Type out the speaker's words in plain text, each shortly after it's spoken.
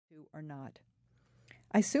to or not.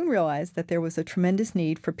 I soon realized that there was a tremendous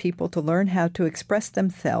need for people to learn how to express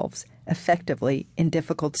themselves effectively in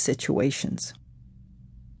difficult situations.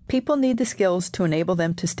 People need the skills to enable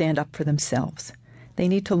them to stand up for themselves. They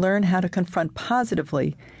need to learn how to confront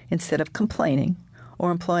positively instead of complaining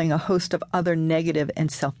or employing a host of other negative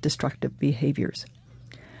and self-destructive behaviors.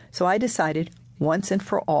 So I decided, once and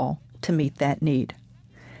for all, to meet that need.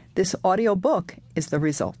 This audiobook is the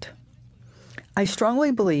result. I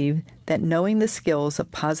strongly believe that knowing the skills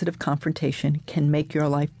of positive confrontation can make your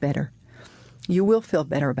life better. You will feel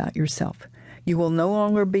better about yourself. You will no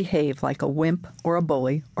longer behave like a wimp or a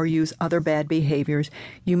bully or use other bad behaviors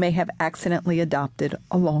you may have accidentally adopted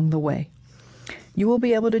along the way. You will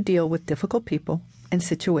be able to deal with difficult people and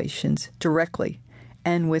situations directly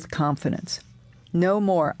and with confidence. No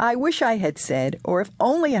more, "I wish I had said," or "if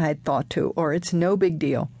only I had thought to," or "it's no big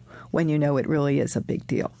deal," when you know it really is a big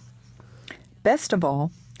deal. Best of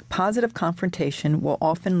all, positive confrontation will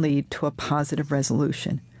often lead to a positive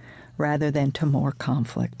resolution rather than to more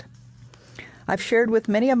conflict. I've shared with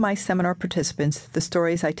many of my seminar participants the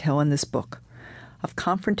stories I tell in this book of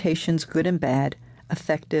confrontations, good and bad,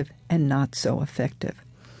 effective and not so effective.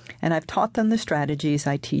 And I've taught them the strategies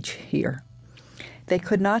I teach here. They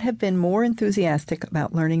could not have been more enthusiastic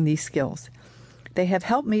about learning these skills. They have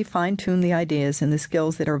helped me fine-tune the ideas and the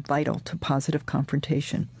skills that are vital to positive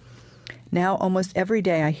confrontation. Now, almost every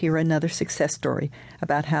day I hear another success story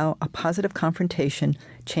about how a positive confrontation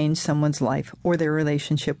changed someone's life or their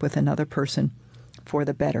relationship with another person for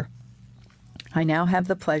the better. I now have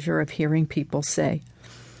the pleasure of hearing people say,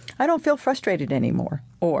 "I don't feel frustrated anymore,"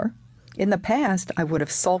 or, "In the past, I would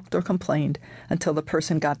have sulked or complained until the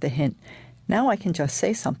person got the hint. Now I can just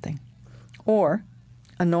say something." Or,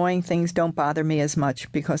 "Annoying things don't bother me as much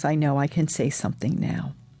because I know I can say something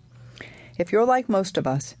now." If you're like most of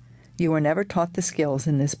us, you were never taught the skills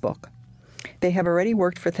in this book. They have already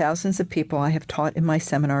worked for thousands of people I have taught in my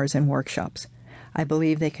seminars and workshops. I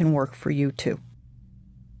believe they can work for you too.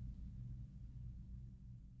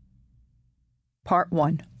 Part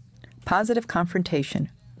 1. Positive Confrontation,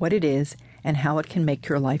 what it is and how it can make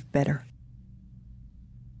your life better.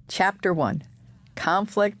 Chapter 1.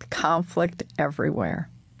 Conflict everywhere.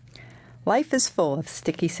 Life is full of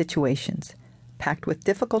sticky situations, packed with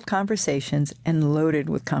difficult conversations and loaded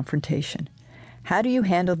with confrontation. How do you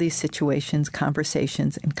handle these situations,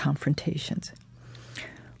 conversations, and confrontations?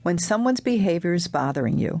 When someone's behavior is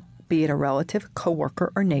bothering you, be it a relative,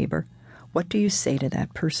 coworker, or neighbor, what do you say to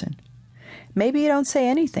that person? Maybe you don't say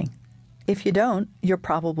anything. If you don't, you're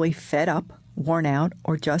probably fed up, worn out,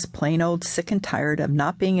 or just plain old sick and tired of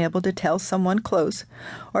not being able to tell someone close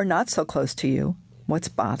or not so close to you what's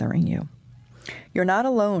bothering you. You're not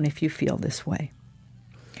alone if you feel this way.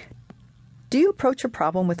 Do you approach a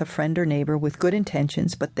problem with a friend or neighbor with good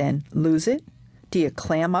intentions but then lose it? Do you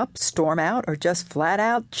clam up, storm out, or just flat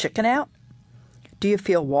out chicken out? Do you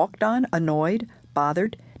feel walked on, annoyed,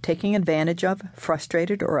 bothered, taken advantage of,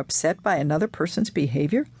 frustrated, or upset by another person's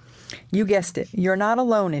behavior? You guessed it. You're not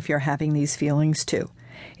alone if you're having these feelings too.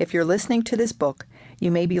 If you're listening to this book,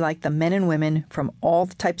 you may be like the men and women from all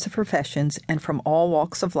types of professions and from all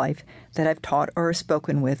walks of life that I've taught or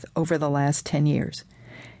spoken with over the last 10 years.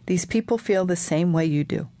 These people feel the same way you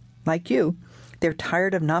do. Like you, they're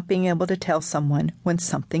tired of not being able to tell someone when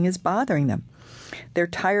something is bothering them. They're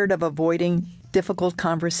tired of avoiding difficult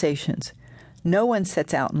conversations. No one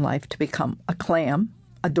sets out in life to become a clam,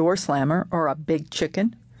 a door slammer, or a big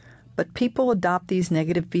chicken. But people adopt these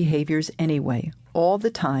negative behaviors anyway, all the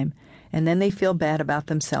time, and then they feel bad about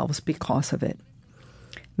themselves because of it.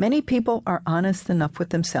 Many people are honest enough with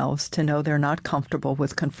themselves to know they're not comfortable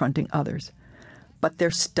with confronting others, but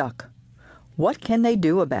they're stuck. What can they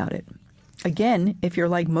do about it? Again, if you're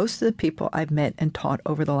like most of the people I've met and taught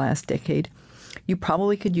over the last decade, you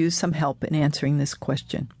probably could use some help in answering this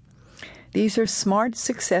question. These are smart,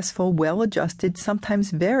 successful, well-adjusted,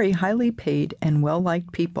 sometimes very highly paid and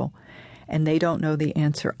well-liked people, and they don't know the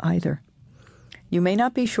answer either. You may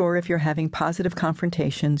not be sure if you're having positive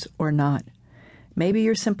confrontations or not. Maybe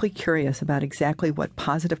you're simply curious about exactly what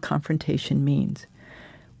positive confrontation means.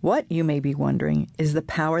 What, you may be wondering, is the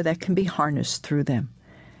power that can be harnessed through them.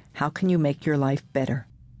 How can you make your life better?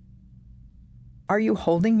 Are you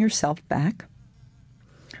holding yourself back?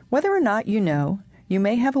 Whether or not you know, you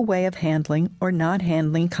may have a way of handling or not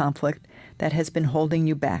handling conflict that has been holding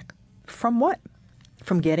you back. From what?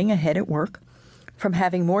 From getting ahead at work? From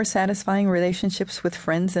having more satisfying relationships with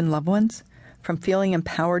friends and loved ones? From feeling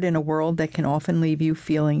empowered in a world that can often leave you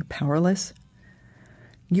feeling powerless?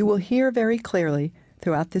 You will hear very clearly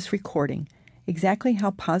throughout this recording exactly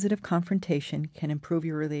how positive confrontation can improve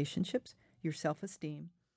your relationships, your self-esteem,